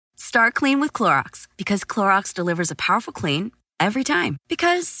Start clean with Clorox because Clorox delivers a powerful clean every time.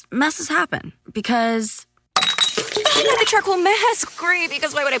 Because messes happen. Because I got a charcoal mask. Great,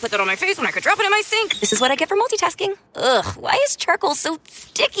 because why would I put that on my face when I could drop it in my sink? This is what I get for multitasking. Ugh, why is charcoal so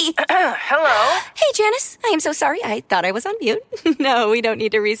sticky? Hello? Hey, Janice. I am so sorry. I thought I was on mute. No, we don't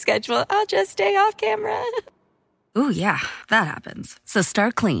need to reschedule. I'll just stay off camera. Ooh, yeah, that happens. So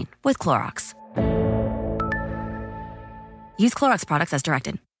start clean with Clorox. Use Clorox products as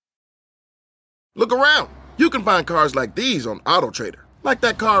directed. Look around. You can find cars like these on AutoTrader, like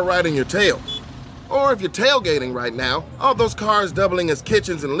that car riding your tail. Or if you're tailgating right now, all those cars doubling as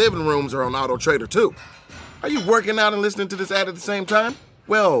kitchens and living rooms are on AutoTrader too. Are you working out and listening to this ad at the same time?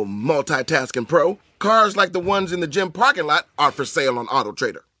 Well, multitasking pro, cars like the ones in the gym parking lot are for sale on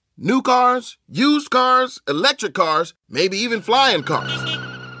AutoTrader. New cars, used cars, electric cars, maybe even flying cars.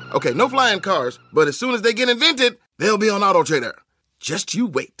 Okay, no flying cars, but as soon as they get invented, they'll be on AutoTrader. Just you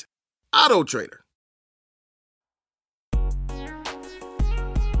wait. AutoTrader.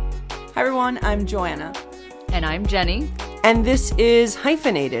 Hi everyone, I'm Joanna. And I'm Jenny. And this is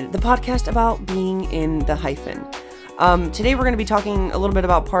Hyphenated, the podcast about being in the hyphen. Today we're going to be talking a little bit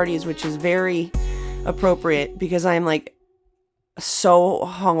about parties, which is very appropriate because I'm like so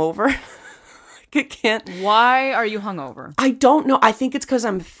hungover. I can't. Why are you hungover? I don't know. I think it's because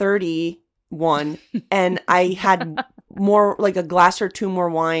I'm 31 and I had more like a glass or two more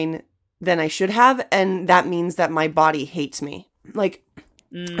wine than I should have. And that means that my body hates me. Like,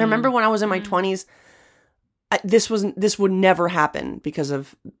 I remember when I was in my 20s, this would never happen because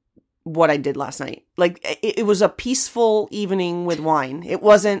of what I did last night. Like it was a peaceful evening with wine. It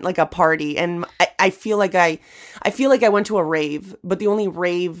wasn't like a party, and I feel like I went to a rave, but the only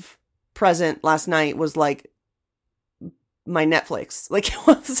rave present last night was like my Netflix. Like it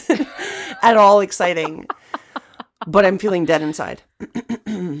wasn't at all exciting, but I'm feeling dead inside.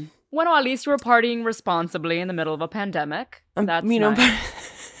 Well, at least you were partying responsibly in the middle of a pandemic. That's nice.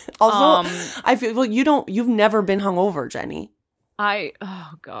 Also, I feel you've never been hungover, Jenny.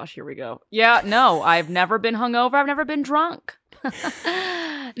 Oh gosh, here we go. Yeah, no, I've never been hungover. I've never been drunk.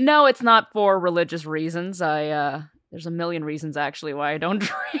 No, it's not for religious reasons. There's a million reasons actually why I don't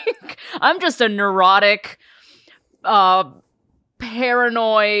drink. I'm just a neurotic, paranoid,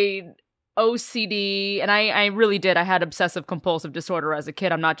 OCD, and I really did. I had obsessive compulsive disorder as a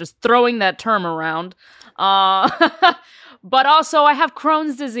kid. I'm not just throwing that term around. But also I have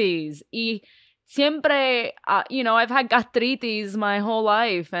Crohn's disease. Y siempre, I've had gastritis my whole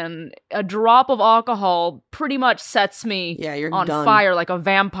life, and a drop of alcohol pretty much sets me on fire like a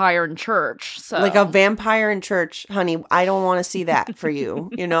vampire in church. So. Like a vampire in church, honey. I don't want to see that for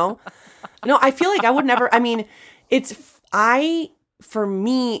you, No, I feel like I would never, for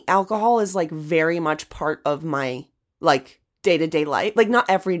me, alcohol is like very much part of my like day-to-day life. Like not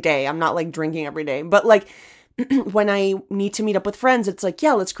every day. I'm not like drinking every day, but like when I need to meet up with friends, it's like,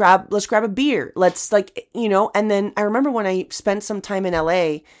 yeah, let's grab a beer. Let's like, and then I remember when I spent some time in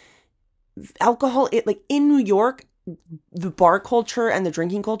LA, alcohol, in New York, the bar culture and the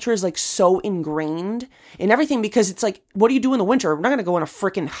drinking culture is like so ingrained in everything because it's like, what do you do in the winter? We're not going to go on a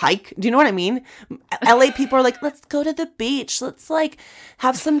freaking hike. Do you know what I mean? LA people are like, let's go to the beach. Let's like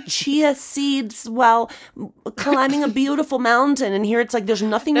have some chia seeds while climbing a beautiful mountain. And here it's like, there's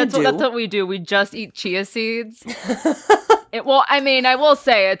nothing to do. That's what we do. We just eat chia seeds. I will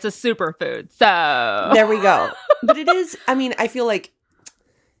say it's a superfood. So there we go. But it is, I feel like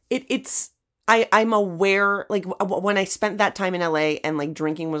I'm aware, like, when I spent that time in LA and, like,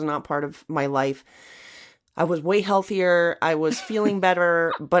 drinking was not part of my life, I was way healthier, I was feeling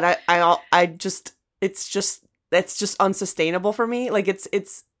better, but it's just unsustainable for me. Like,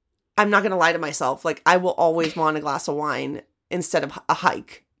 I'm not going to lie to myself. Like, I will always want a glass of wine instead of a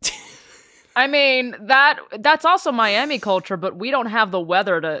hike. That's also Miami culture, but we don't have the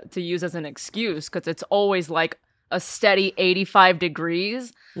weather to use as an excuse because it's always, like, a steady 85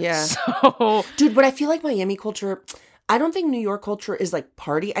 degrees. Yeah. So, dude, but I feel like Miami culture, I don't think New York culture is like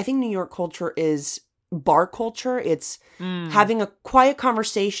party. I think New York culture is bar culture. It's having a quiet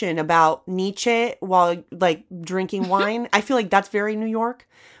conversation about Nietzsche while like drinking wine. I feel like that's very New York.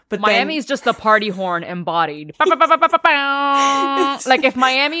 But Miami is just the party horn embodied. Like if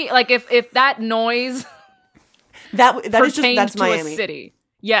Miami, like if that noise that is just, that's to Miami. A city.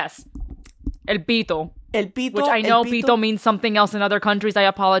 Yes. El pito. El pito. Which I know pito means something else in other countries. I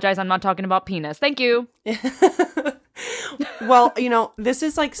apologize. I'm not talking about penis. Thank you. Well, this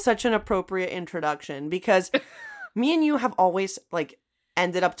is like such an appropriate introduction because me and you have always like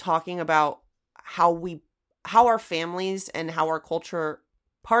ended up talking about how our families and how our culture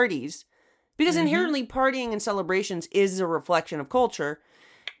parties, because inherently partying and celebrations is a reflection of culture.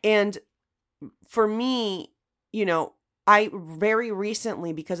 And for me, you know, I very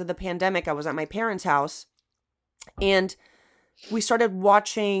recently, because of the pandemic, I was at my parents' house and we started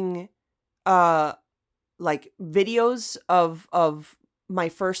watching like videos of my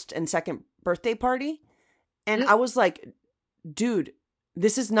first and second birthday party. And I was like, dude,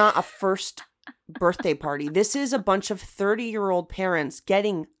 this is not a first birthday party. This is a bunch of 30-year-old parents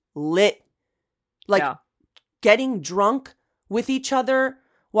getting lit, like getting drunk with each other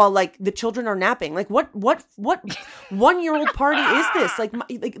while like the children are napping. Like what 1-year-old party is this? Like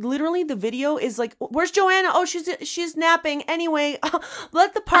literally the video is like, where's Joanna? Oh, she's napping. Anyway,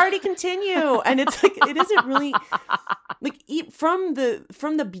 let the party continue. And it's like, it isn't really like from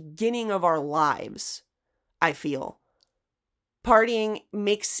the beginning of our lives, I feel partying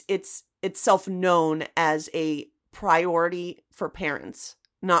makes itself known as a priority for parents,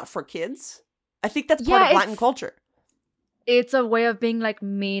 not for kids. I think that's part of Latin culture. It's a way of being like,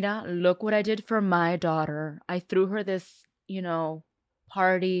 Mira, look what I did for my daughter. I threw her this, you know,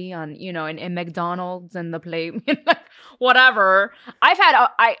 party on, you know, in McDonald's and the play, whatever.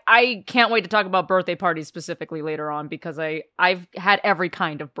 I can't wait to talk about birthday parties specifically later on because I've had every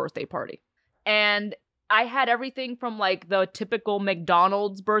kind of birthday party. And I had everything from like the typical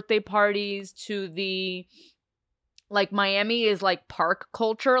McDonald's birthday parties to the, like Miami is like park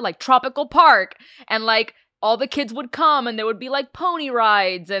culture, like tropical park. And like, all the kids would come and there would be like pony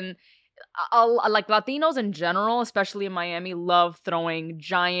rides and like Latinos in general, especially in Miami, love throwing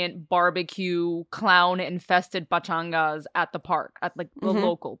giant barbecue clown infested pachangas at the park, at like the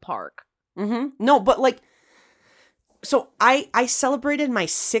local park. No, but like, so I celebrated my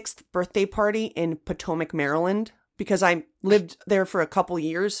 6th birthday party in Potomac, Maryland, because I lived there for a couple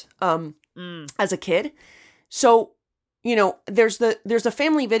years as a kid. So, you know, there's the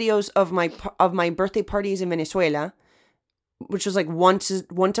family videos of my birthday parties in Venezuela, which was like 1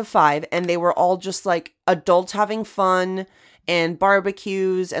 to 5, and they were all just like adults having fun and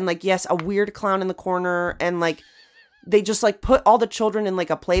barbecues and like, yes, a weird clown in the corner, and like they just like put all the children in like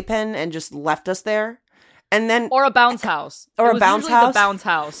a playpen and just left us there. And then or a bounce house. Or a bounce house. The bounce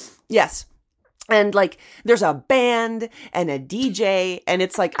house. Yes. And like there's a band and a DJ and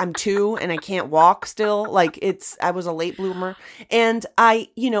it's like I'm 2 and I can't walk still. Like I was a late bloomer. And and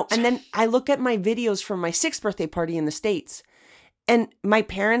then I look at my videos from my 6th birthday party in the States. And my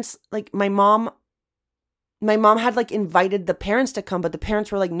parents, like my mom had like invited the parents to come, but the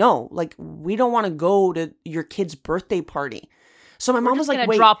parents were like, no, like we don't want to go to your kid's birthday party. So my mom was like,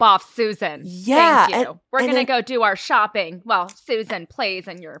 wait. Drop off Susan. Yeah. Thank you. We're going to go do our shopping while Susan plays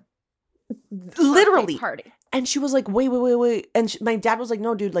in your literally party. And she was like, wait. And my dad was like,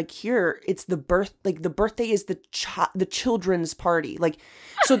 no, dude, like here, it's the birthday is the children's party. Like,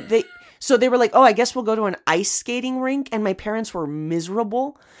 so they were like, oh, I guess we'll go to an ice skating rink. And my parents were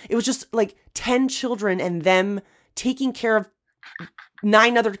miserable. It was just like 10 children and them taking care of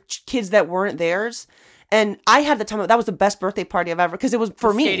 9 other kids that weren't theirs. And I had the time. That was the best birthday party I've ever, because it was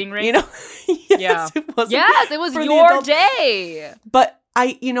for me. Skating rink? You know? Yes, it was your day. But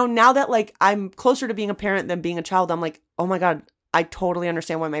I, now that like I'm closer to being a parent than being a child, I'm like, oh my God, I totally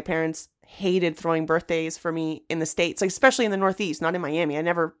understand why my parents hated throwing birthdays for me in the States, like especially in the Northeast, not in Miami. I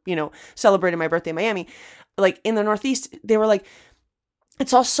never, celebrated my birthday in Miami. Like in the Northeast, they were like,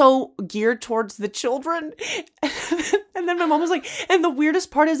 it's all so geared towards the children. And then my mom was like, and the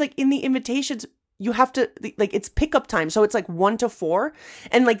weirdest part is like in the invitations, you have to, like, it's pickup time. So it's like 1 to 4.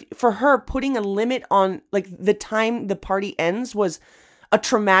 And like for her, putting a limit on like the time the party ends was a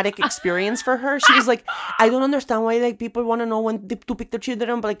traumatic experience for her. She was like, I don't understand why like people want to know when to pick the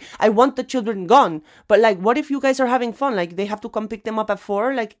children, but like I want the children gone. But like, what if you guys are having fun? Like they have to come pick them up at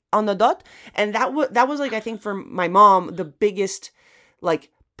 4, like on the dot. And that was like, I think for my mom, the biggest like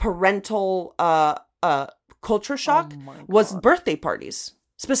parental culture shock was birthday parties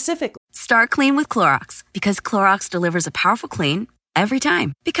specifically. Start clean with Clorox, because Clorox delivers a powerful clean every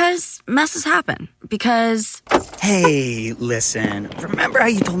time. Because messes happen. Because... Hey, listen. Remember how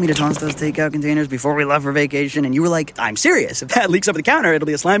you told me to toss those takeout containers before we left for vacation? And you were like, I'm serious. If that leaks over the counter, it'll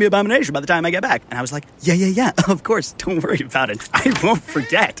be a slimy abomination by the time I get back. And I was like, yeah, of course. Don't worry about it. I won't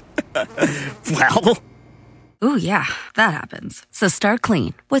forget. Well... Ooh, yeah, that happens. So start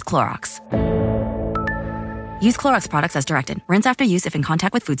clean with Clorox. Use Clorox products as directed. Rinse after use if in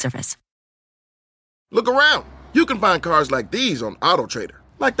contact with food surface. Look around. You can find cars like these on AutoTrader,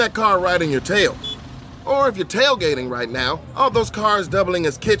 like that car riding your tail. Or if you're tailgating right now, all those cars doubling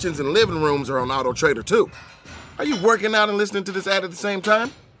as kitchens and living rooms are on AutoTrader too. Are you working out and listening to this ad at the same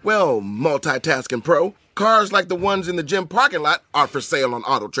time? Well, multitasking pro, cars like the ones in the gym parking lot are for sale on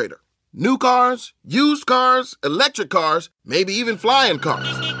AutoTrader. New cars, used cars, electric cars, maybe even flying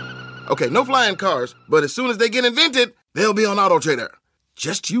cars. Okay, no flying cars, but as soon as they get invented, they'll be on AutoTrader.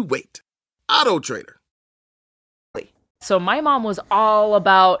 Just you wait. AutoTrader. So my mom was all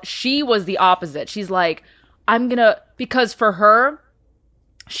about, she was the opposite. She's like, because for her,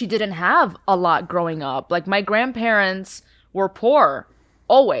 she didn't have a lot growing up. Like, my grandparents were poor,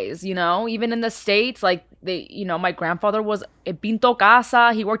 always, even in the States. Like, my grandfather was a pinto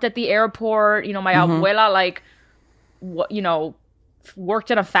casa. He worked at the airport. My abuela,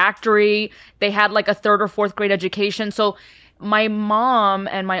 worked in a factory. They had like a 3rd or 4th grade education. So my mom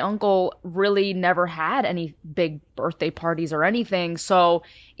and my uncle really never had any big birthday parties or anything. So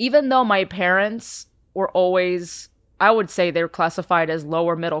even though my parents were always, I would say they're classified as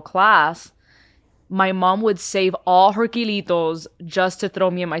lower middle class, my mom would save all her kilitos just to throw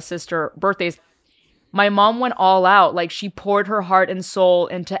me and my sister birthdays. My mom went all out. Like, she poured her heart and soul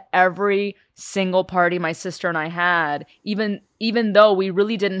into every single party my sister and I had, even though we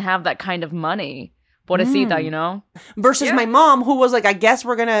really didn't have that kind of money. Pobrecita, Versus my mom, who was like, I guess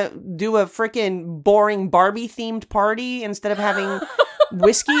we're gonna do a freaking boring Barbie themed party instead of having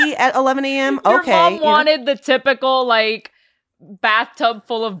whiskey at 11 a.m. Your mom wanted the typical like bathtub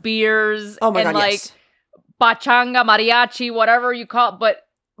full of beers yes. Pachanga, mariachi, whatever you call it, but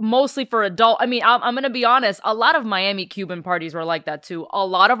mostly for adult. I mean, I'm gonna be honest, a lot of Miami Cuban parties were like that too. A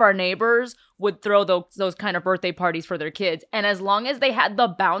lot of our neighbors would throw those kind of birthday parties for their kids, and as long as they had the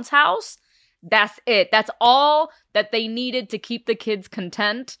bounce house, that's it. That's all that they needed to keep the kids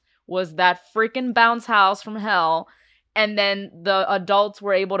content, was that freaking bounce house from hell. And then the adults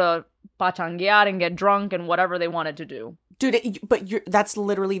were able to pachanguear and get drunk and whatever they wanted to do. Dude, that's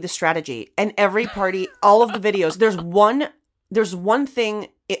literally the strategy. And every party, all of the videos, there's one thing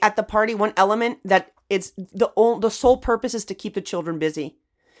at the party, one element that it's the sole purpose is to keep the children busy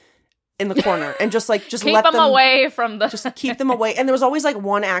in the corner and just keep let them away from just keep them away. And there was always like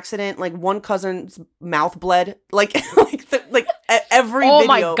one accident, like one cousin's mouth bled, like every video. Oh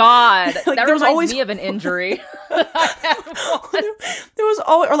my god, like, that reminds me of an injury. There was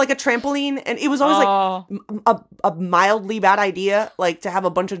always, or like a trampoline, and it was always like a mildly bad idea, like to have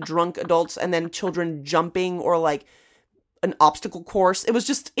a bunch of drunk adults and then children jumping, or like an obstacle course. It was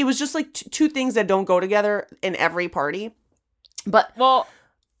just like two things that don't go together in every party.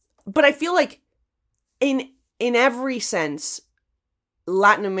 But I feel like in every sense,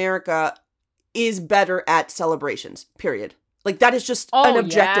 Latin America is better at celebrations, period. Like, that is just an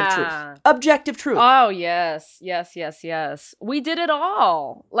objective truth. Objective truth. Oh, yes. We did it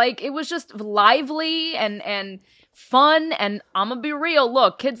all. Like, it was just lively and fun. And I'm gonna be real.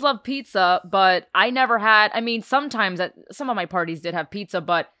 Look, kids love pizza, but I never had... I mean, sometimes some of my parties did have pizza,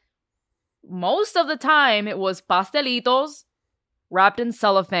 but most of the time it was pastelitos wrapped in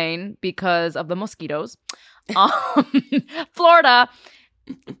cellophane because of the mosquitoes. Florida.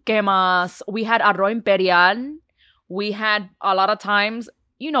 ¿Qué más? We had arroz imperial. We had a lot of times,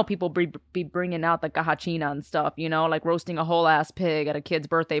 people be bringing out the cajachina and stuff, like roasting a whole ass pig at a kid's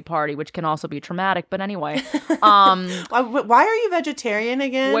birthday party, which can also be traumatic. But anyway. Why are you vegetarian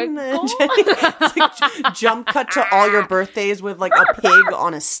again? It's like jump cut to all your birthdays with like a pig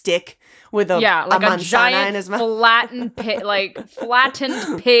on a stick with a giant in his mouth. flattened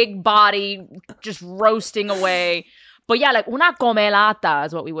pig body just roasting away. But yeah, like una comelata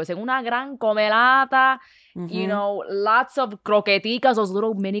is what we would say. Una gran comelata. Mm-hmm. Lots of croqueticas, those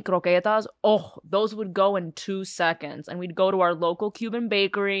little mini croquetas. Oh, those would go in 2 seconds. And we'd go to our local Cuban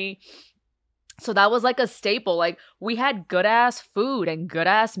bakery. So that was like a staple. Like, we had good ass food and good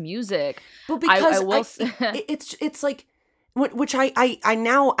ass music. But because it's like, which I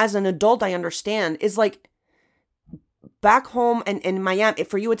now as an adult I understand, is like back home and in Miami.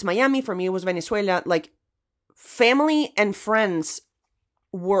 For you it's Miami, for me it was Venezuela. Like, family and friends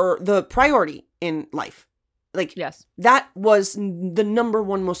were the priority in life. Like, yes, that was the number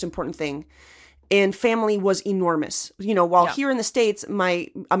one most important thing. And family was enormous. While here in the States, my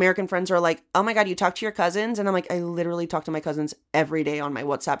American friends are like, oh my God, you talk to your cousins? And I'm like, I literally talk to my cousins every day on my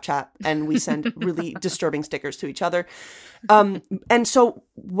WhatsApp chat. And we send really disturbing stickers to each other. And so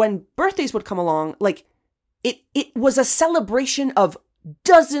when birthdays would come along, like, it was a celebration of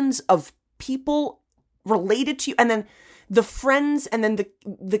dozens of people related to you. And then the friends, and then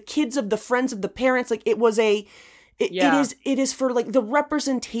the kids of the friends of the parents. Like, it was it is for like the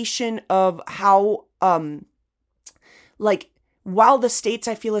representation of how like, while the States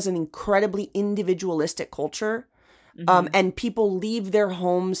I feel is an incredibly individualistic culture, and people leave their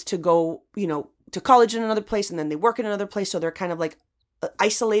homes to go to college in another place, and then they work in another place, so they're kind of like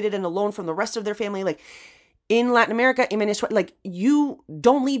isolated and alone from the rest of their family. Like, in Latin America, in Venezuela, like you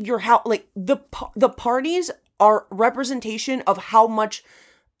don't leave your house. Like the parties are representation of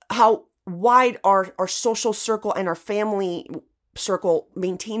how wide our social circle and our family circle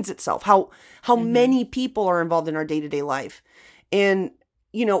maintains itself. How many people are involved in our day-to-day life. And,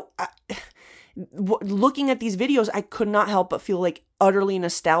 you know, looking at these videos, I could not help but feel like utterly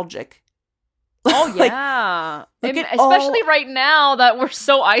nostalgic. Oh, yeah. Especially right now that we're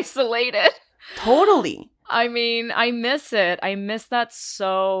so isolated. Totally. I mean, I miss it. I miss that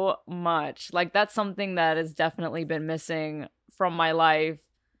so much. Like, that's something that has definitely been missing from my life.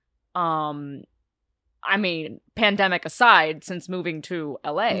 I mean, pandemic aside, since moving to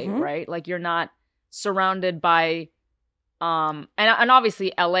LA, right? Like, you're not surrounded by, and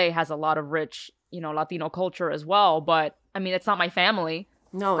obviously LA has a lot of rich, you know, Latino culture as well. But I mean, it's not my family.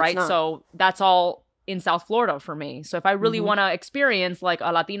 No, right? It's not. So that's all in South Florida for me. So if I really want to experience like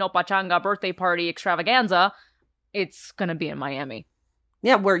a Latino pachanga birthday party extravaganza, it's going to be in Miami.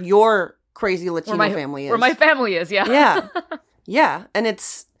 Yeah, where your crazy Latino family is. Where my family is, yeah. Yeah. Yeah. And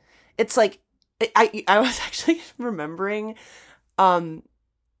it's like, I was actually remembering,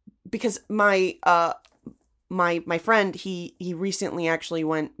 because my friend, he recently actually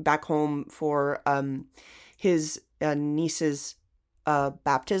went back home for his niece's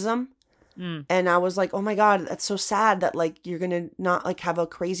baptism. And I was like, oh my God, that's so sad that like you're gonna not like have a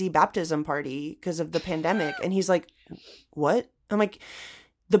crazy baptism party because of the pandemic. And he's like, what? I'm like,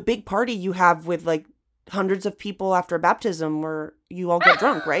 the big party you have with like hundreds of people after baptism where you all get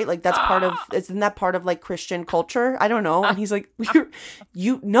drunk, right? Like that's isn't that part of like Christian culture? I don't know. And he's like,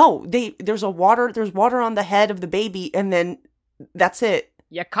 there's water on the head of the baby and then that's it.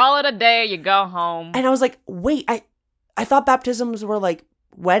 You call it a day, you go home. And I was like, wait, I thought baptisms were like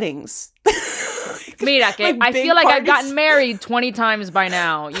weddings. Mira, que I feel like I've gotten married 20 times by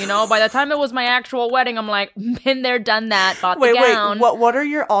now. You know, by the time it was my actual wedding, I'm like, been there, done that, bought the gown. Wait, what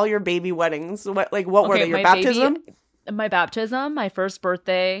are all your baby weddings? What were they? Your baptism? My baptism, my first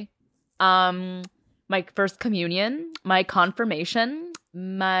birthday, my first communion, my confirmation,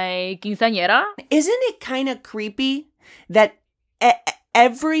 my quinceañera. Isn't it kind of creepy that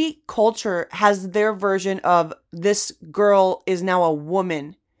every culture has their version of this girl is now a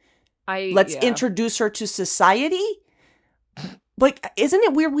woman? Let's introduce her to society. Like, isn't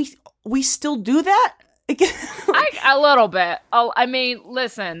it weird we still do that? A little bit. I mean,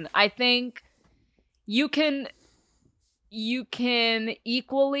 listen, I think you can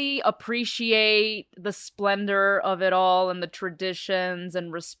equally appreciate the splendor of it all and the traditions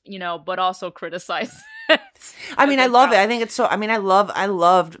and but also criticize it. I mean, I love it. I think it's so. I mean, I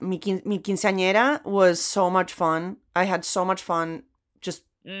loved mi quinceañera was so much fun. I had so much fun. Just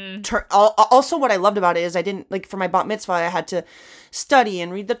also, what I loved about it is I didn't like for my bat mitzvah. I had to study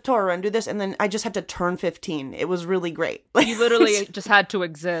and read the Torah and do this, and then I just had to turn 15. It was really great. Like, you literally just had to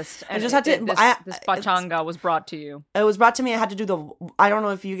exist. And I just had to. This pachanga was brought to you. It was brought to me. I had to do I don't know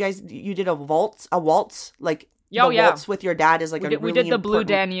if you did a waltz, like waltz with your dad is like we did the Blue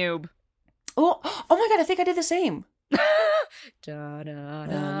Danube. Oh my God! I think I did the same. Yeah,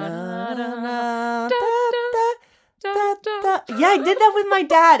 I did that with my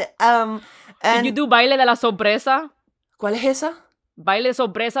dad. And did you do baile de la sorpresa? ¿Cuál es esa? Baile de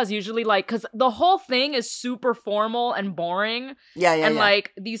sorpresa is usually like, because the whole thing is super formal and boring. Yeah. And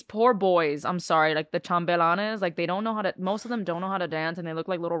like these poor boys, I'm sorry, like the chambelanes, like most of them don't know how to dance and they look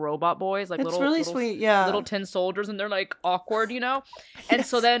like little robot boys, like it's really sweet, yeah. Little tin soldiers and they're like awkward, you know? And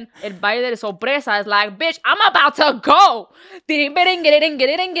so then el baile de sorpresa is like, bitch, I'm about to go.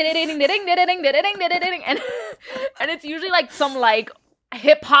 And it's usually like some like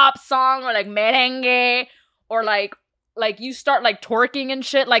hip hop song or like merengue or like you start like twerking and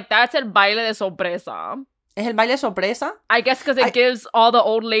shit. Like that's el baile de sorpresa. ¿Es el baile sorpresa? I guess because it gives all the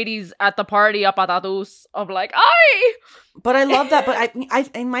old ladies at the party a patatus of like, ay! But I love that. But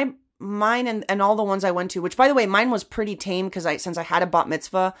mine and all the ones I went to, which by the way, mine was pretty tame because since I had a bat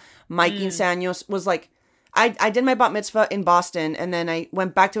mitzvah, my quince años was like, I did my bat mitzvah in Boston and then I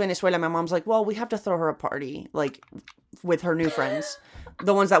went back to Venezuela. My mom's like, well, we have to throw her a party, like with her new friends.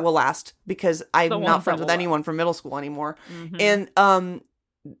 The ones that will last, because I'm not friends with anyone from middle school anymore. Mm-hmm. And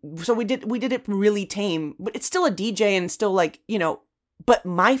so we did it really tame, but it's still a DJ and still like, you know, but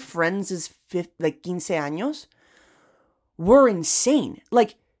my friends' like quince años were insane.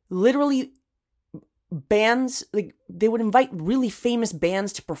 Like literally bands, like they would invite really famous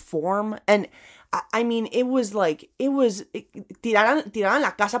bands to perform. And I mean, it was tiraran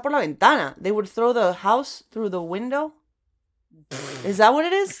la casa por la ventana. They would throw the house through the window. Is that what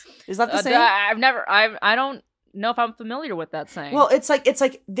it is? Is that the same? I don't know if I'm familiar with that saying. Well, it's like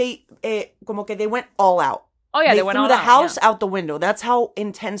they como que they went all out. Oh yeah, they went threw all the out, house yeah. out the window. That's how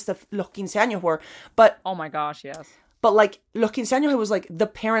intense the los quinceaños were. But Oh my gosh, yes. like los quinceaños was like the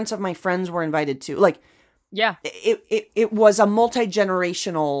parents of my friends were invited to. Like Yeah. it was a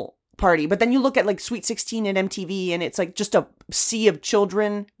multi-generational party. But then you look at like Sweet 16 at MTV and it's like just a sea of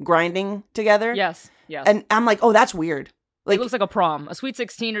children grinding together. Yes. Yes. And I'm like, oh, that's weird. Like, it looks like a prom. A Sweet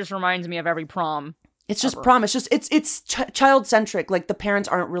 16 just reminds me of every prom. it's just ever. prom. It's just, it's child-centric. Like the parents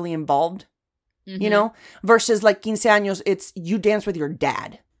aren't really involved, Mhm. you know? Versus like quinceaños, it's you dance with your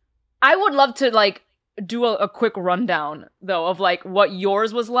dad. I would love to like do a quick rundown though of like what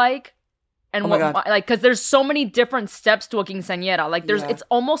yours was like. And Oh my what God. like because there's so many different steps to a quinceañera. Like there's Yeah. it's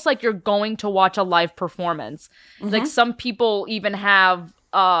almost like you're going to watch a live performance. Like some people even have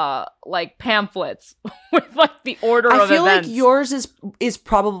like pamphlets with like the order I of feel events. like yours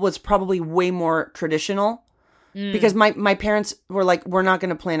was probably way more traditional because my parents were like, we're not going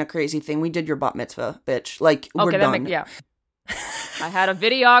to plan a crazy thing. We did your bat mitzvah, bitch. Like we're okay, done. yeah. I had a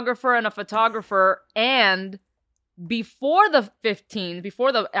videographer and a photographer, and before the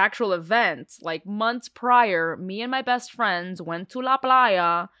actual event, like months prior, me and my best friends went to La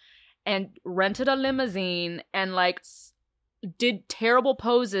Playa and rented a limousine and like did terrible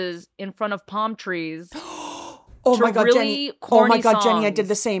poses in front of palm trees. Oh to my God, really Jenny. Oh corny my God, Jenny, I songs. did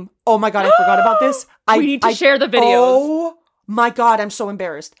the same. Oh my God, I forgot about this. We need to share the videos. Oh my God, I'm so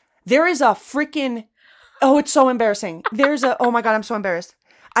embarrassed. There is a freaking, oh, it's so embarrassing. Oh my God, I'm so embarrassed.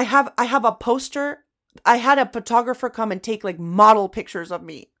 I have a poster. I had a photographer come and take like model pictures of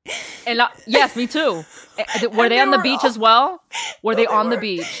me. And yes, me too. Were they they on the were beach all- as well? Were they on the were.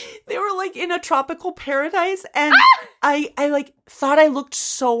 beach? They were like in a tropical paradise, and I like thought I looked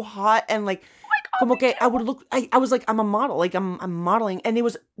so hot and like, como que I would look. I was like, I'm a model, like I'm modeling, and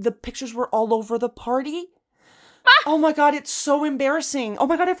the pictures were all over the party. Oh my God, it's so embarrassing. Oh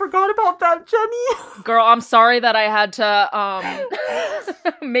my God, I forgot about that, Jenny. Girl, I'm sorry that I had to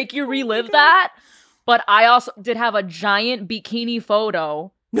make you relive that. But I also did have a giant bikini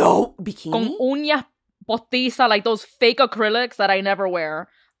photo No, con bikini? uñas postiza, like those fake acrylics that I never wear.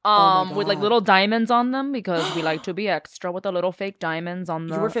 Oh my With like God. little diamonds on them because we like to be extra with the little fake diamonds on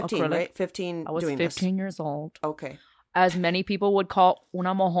the You were 15, acrylic. right? 15 I was doing 15 years old. this. Okay. As many people would call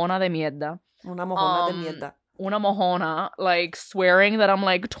una mojona de mierda. Una mojona de mierda. Una mojona, like swearing that I'm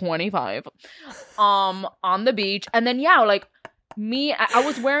like 25 on the beach. And then yeah, like me, I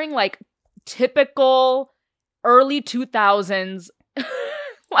was wearing like typical early 2000s Oh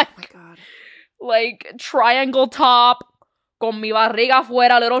my God. like triangle top con mi barriga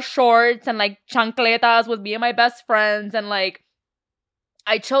afuera, little shorts and like chancletas with me and my best friends. And like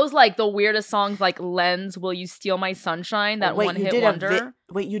I chose like the weirdest songs like Lens, Will You Steal My Sunshine, that one hit wonder.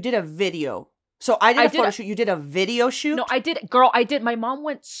 Wait, you did a video. So I did a photo shoot. You did a video shoot? No, I did. Girl, I did. My mom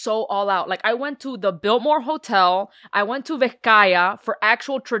went so all out. Like, I went to the Biltmore Hotel. I went to Vizcaya for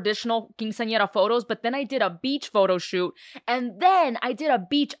actual traditional quinceañera photos. But then I did a beach photo shoot. And then I did a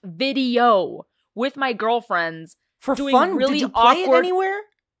beach video with my girlfriends. For doing fun? really Did you play it awkward- anywhere?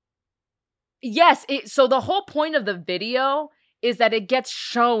 Yes. So the whole point of the video is that it gets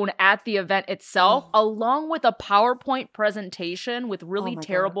shown at the event itself, along with a PowerPoint presentation with really Oh my God.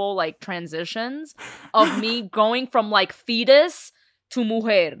 terrible like transitions of me going from like fetus to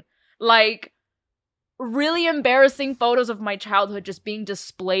mujer. Like really embarrassing photos of my childhood just being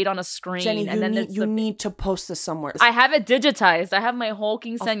displayed on a screen. Jenny, and then you need to post this somewhere. I have it digitized. I have my whole Of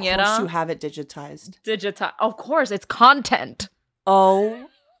course you quinceañera have it digitized. digitized. Of course, it's content. Oh,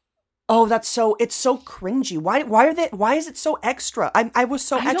 it's so cringy. Why is it so extra? I was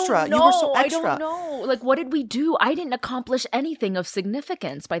so extra. You were so extra. I don't know. Like, what did we do? I didn't accomplish anything of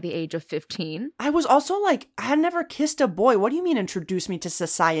significance by the age of 15. I was also like, I had never kissed a boy. What do you mean introduce me to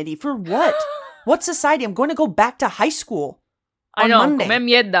society? For what? What society? I'm going to go back to high school I on know. Monday. Come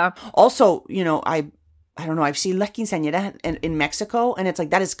mierda. Also, you know, I don't know. I've seen La Quinceañera in Mexico, and it's like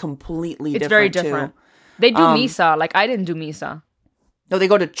that is completely It's different. very different. Too. They do misa. Like, I didn't do misa. No, they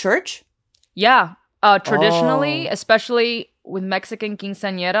go to church. Yeah. Traditionally, Oh. especially with Mexican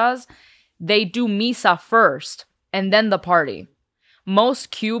quinceañeras, they do misa first and then the party.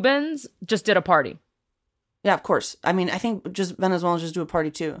 Most Cubans just did a party. Yeah, of course. I mean, I think just Venezuelans just do a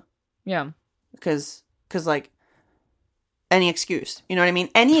party too, Yeah. because like any excuse, you know what I mean?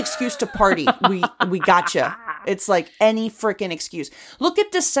 Any excuse to party, we gotcha. It's like any freaking excuse. Look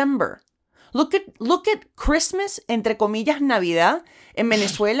at December. Look at Christmas, entre comillas, Navidad in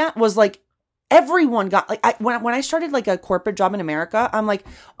Venezuela was like everyone got like when I started like a corporate job in America, I'm like,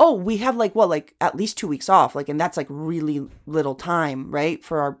 oh, we have like at least 2 weeks off, like, and that's like really little time, right,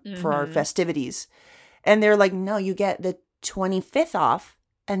 for our festivities. And they're like, no, you get the 25th off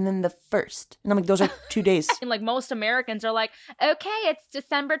and then the 1st. And I'm like, those are 2 days. And like most Americans are like, okay, it's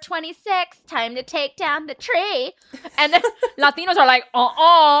December 26th, time to take down the tree. And then Latinos are like,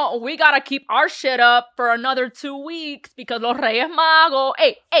 we gotta keep our shit up for another 2 weeks because los Reyes Magos,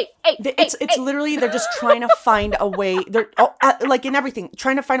 It's literally, they're just trying to find a way. They're like in everything,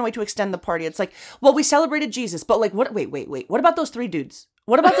 trying to find a way to extend the party. It's like, well, we celebrated Jesus, but like, what? Wait. What about those 3 dudes?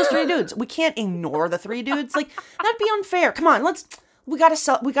 What about those 3 dudes? We can't ignore the 3 dudes. Like, that'd be unfair. Come on, we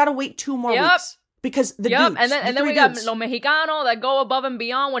gotta wait 2 more weeks. Because the dudes. And then we got los Mexicanos that go above and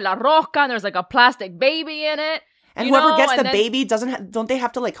beyond with la rosca, and there's like a plastic baby in it. And whoever gets the baby don't they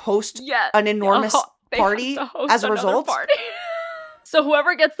have to like host an enormous party as a result? Party. So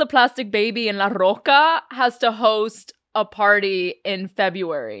whoever gets the plastic baby in la rosca has to host a party in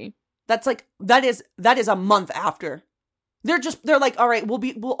February. That's like that is a month after. They're like, all right,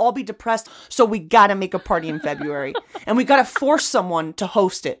 we'll all be depressed, so we gotta make a party in February. And we gotta force someone to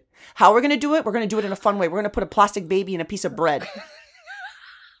host it. How we're gonna do it? We're gonna do it in a fun way. We're gonna put a plastic baby in a piece of bread.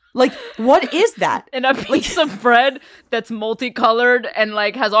 Like, what is that? In a piece of bread that's multicolored and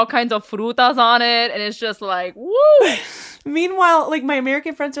like has all kinds of frutas on it, and it's just like, woo! Meanwhile, like my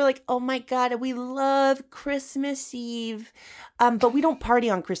American friends are like, oh my God, we love Christmas Eve. But we don't party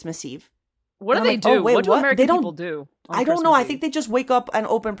on Christmas Eve. What do they do? Oh, wait, what do American people do? I don't know. I think they just wake up and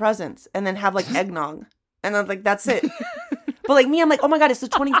open presents and then have like eggnog. And then like, that's it. But like me, I'm like, oh my God, it's the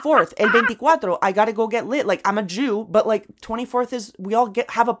 24th. El 24. I got to go get lit. Like, I'm a Jew, but like 24th is, we all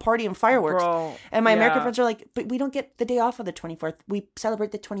have a party and fireworks. Bro, and my American friends are like, but we don't get the day off of the 24th. We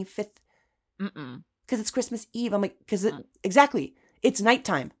celebrate the 25th. Because it's Christmas Eve. I'm like, exactly. It's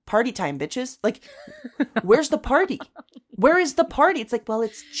nighttime. Party time, bitches. Like, where's the party? Where is the party? It's like, well,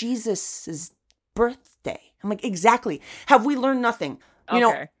 it's Jesus's birthday. I'm like, exactly. Have we learned nothing? You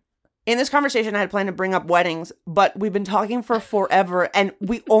know, in this conversation, I had planned to bring up weddings, but we've been talking for forever, and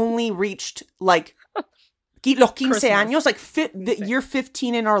we only reached like los 15 años, like the year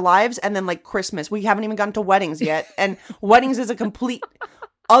 15 in our lives, and then like Christmas. We haven't even gotten to weddings yet, and weddings is a complete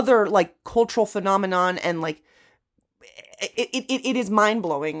other like cultural phenomenon, and like it is mind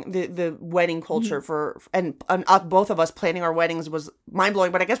blowing. The wedding culture and both of us planning our weddings was mind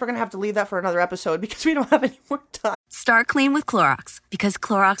blowing. But I guess we're gonna have to leave that for another episode because we don't have any more time. Start clean with Clorox because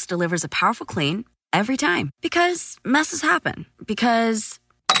Clorox delivers a powerful clean every time. Because messes happen. Because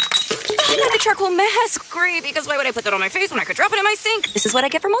I got a charcoal mask. Great, because why would I put that on my face when I could drop it in my sink? This is what I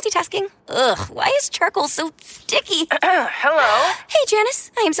get for multitasking. Ugh, why is charcoal so sticky? Hello? Hey,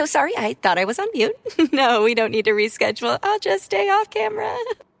 Janice. I am so sorry. I thought I was on mute. No, we don't need to reschedule. I'll just stay off camera.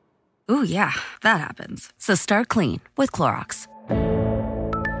 Ooh, yeah, that happens. So start clean with Clorox.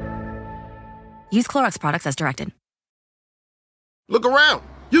 Use Clorox products as directed. Look around.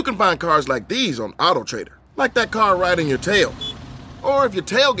 You can find cars like these on AutoTrader. Like that car riding your tail. Or if you're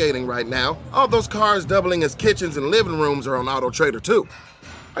tailgating right now, all those cars doubling as kitchens and living rooms are on AutoTrader too.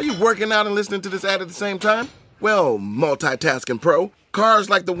 Are you working out and listening to this ad at the same time? Well, multitasking pro, cars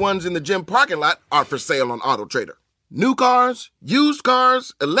like the ones in the gym parking lot are for sale on AutoTrader. New cars, used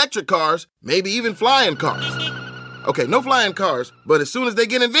cars, electric cars, maybe even flying cars. Okay, no flying cars, but as soon as they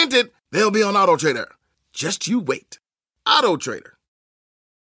get invented, they'll be on AutoTrader. Just you wait. AutoTrader.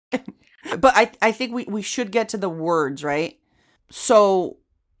 But I think we should get to the words, right? So,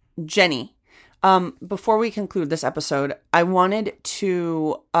 Jenny, before we conclude this episode, I wanted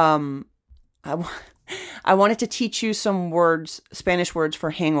to I wanted to teach you some words, Spanish words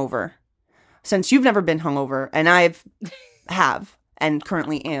for hangover. Since you've never been hungover, and have and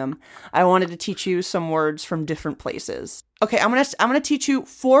currently am, I wanted to teach you some words from different places. Okay, I'm gonna teach you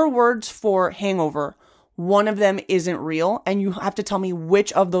 4 words for hangover. One of them isn't real, and you have to tell me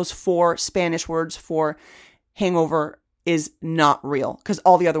which of those 4 Spanish words for hangover is not real, because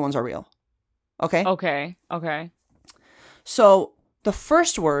all the other ones are real. Okay? Okay. So the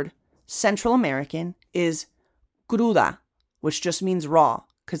first word, Central American, is cruda, which just means raw,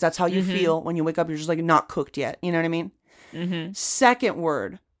 because that's how you feel when you wake up. You're just like not cooked yet. You know what I mean? Mm-hmm. Second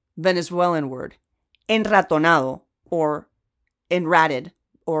word, Venezuelan word, enratonado, or enratted,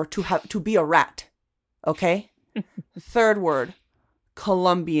 or to be a rat. Okay? Third word,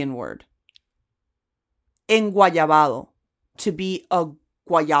 Colombian word, enguayabado, to be a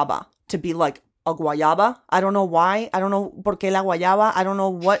guayaba, to be like a guayaba. I don't know why. I don't know por qué la guayaba. I don't know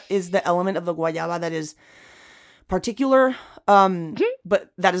what is the element of the guayaba that is particular.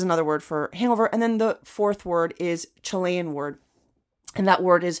 But that is another word for hangover. And then the fourth word is Chilean word. And that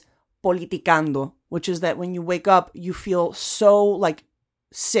word is politicando, which is that when you wake up, you feel so like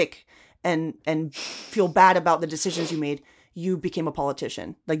sick and feel bad about the decisions you made. You became a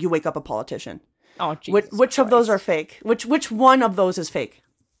politician. Like you wake up a politician. Oh, Jesus which of those are fake? Which one of those is fake?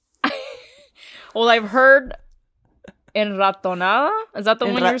 Well, I've heard enratonada. Is that the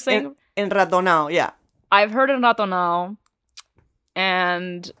one you're saying? Enratonado, yeah. I've heard enratonado,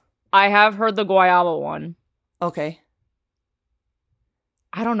 and I have heard the guayaba one. Okay.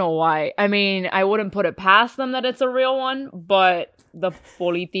 I don't know why. I mean, I wouldn't put it past them that it's a real one, but the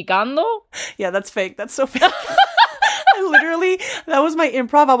politicando? Yeah, that's fake. That's so fake. I literally, that was my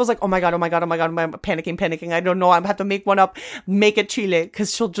improv. I was like, oh my God. I'm panicking. I don't know. I have to make one up. Make it Chile,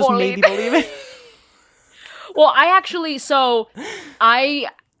 because she'll just maybe believe it. Well, I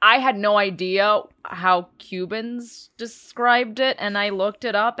had no idea how Cubans described it, and I looked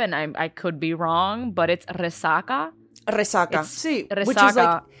it up, and I could be wrong, but it's resaca. Resaca. Sí. Resaca. Which is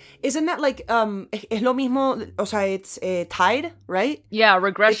like, isn't that like, es lo mismo, o sea, it's tide, right? Yeah,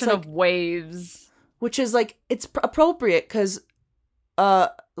 regression It's of waves. Which is like, it's appropriate because,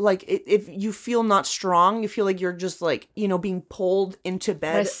 like, if you feel not strong, you feel like you're just like, you know, being pulled into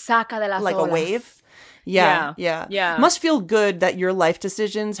bed. Resaca de las like olas. a wave. Yeah. Must feel good that your life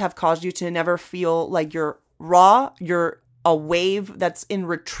decisions have caused you to never feel like you're raw, you're a wave that's in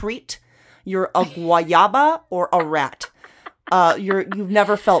retreat, you're a guayaba or a rat. You've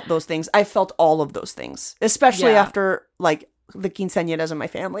never felt those things. I felt all of those things, especially after like the quinceañeras in my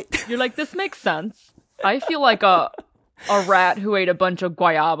family. You're like, this makes sense. I feel like a rat who ate a bunch of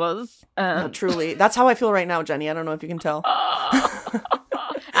guayabas. No, truly. That's how I feel right now, Jenny. I don't know if you can tell.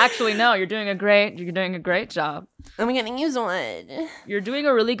 Actually, no, you're doing a great job. I'm getting used to it. You're doing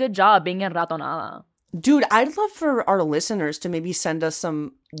a really good job being enratonada. Dude, I'd love for our listeners to maybe send us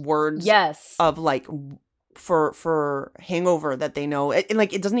some words of like for hangover that they know. And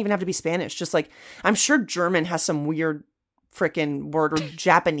like, it doesn't even have to be Spanish. Just like, I'm sure German has some weird freaking word, or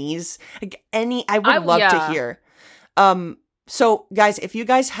Japanese. Like I would love to hear. So guys, if you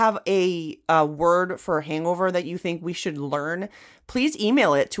guys have a word for hangover that you think we should learn, please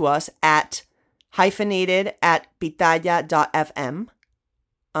email it to us at hyphenated@pitaya.fm.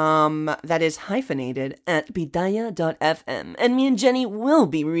 That is hyphenated@pitaya.fm. And me and Jenny will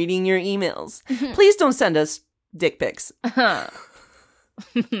be reading your emails. Please don't send us dick pics.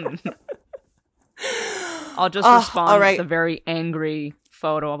 I'll just respond with a very angry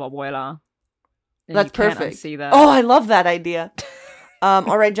photo of Abuela. That's perfect. See that. Oh, I love that idea.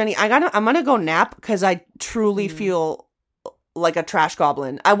 All right, Jenny, I'm gonna go nap because I truly feel like a trash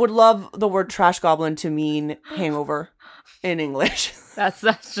goblin. I would love the word trash goblin to mean hangover in English. That's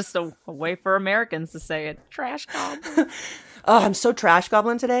just a way for Americans to say it. Trash goblin. Oh, I'm so trash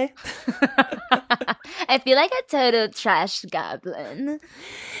goblin today. I feel like a total trash goblin.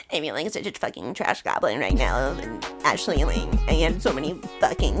 I feel like such a fucking trash goblin right now. And Ashley, like, I had so many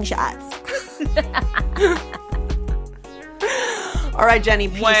fucking shots. All right, Jenny,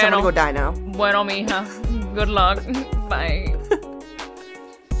 peace. I'm gonna go die now. Bueno, mija. Good luck. Bye.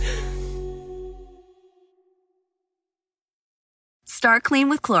 Start clean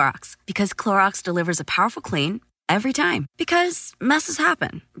with Clorox, because Clorox delivers a powerful clean every time. Because messes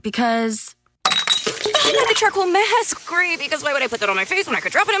happen. Because I got a charcoal mask. Great, because why would I put that on my face when I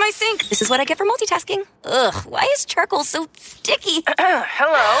could drop it in my sink? This is what I get for multitasking. Ugh, why is charcoal so sticky?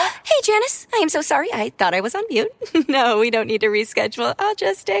 Hello? Hey, Janice. I am so sorry. I thought I was on mute. No, we don't need to reschedule. I'll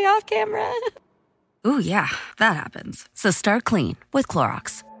just stay off camera. Ooh, yeah, that happens. So start clean with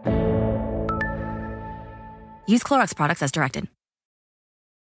Clorox. Use Clorox products as directed.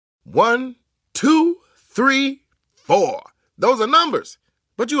 1, 2, 3, 4. Those are numbers.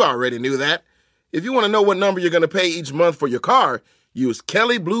 But you already knew that. If you want to know what number you're going to pay each month for your car, use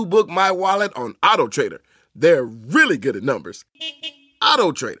Kelley Blue Book My Wallet on AutoTrader. They're really good at numbers.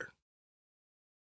 AutoTrader.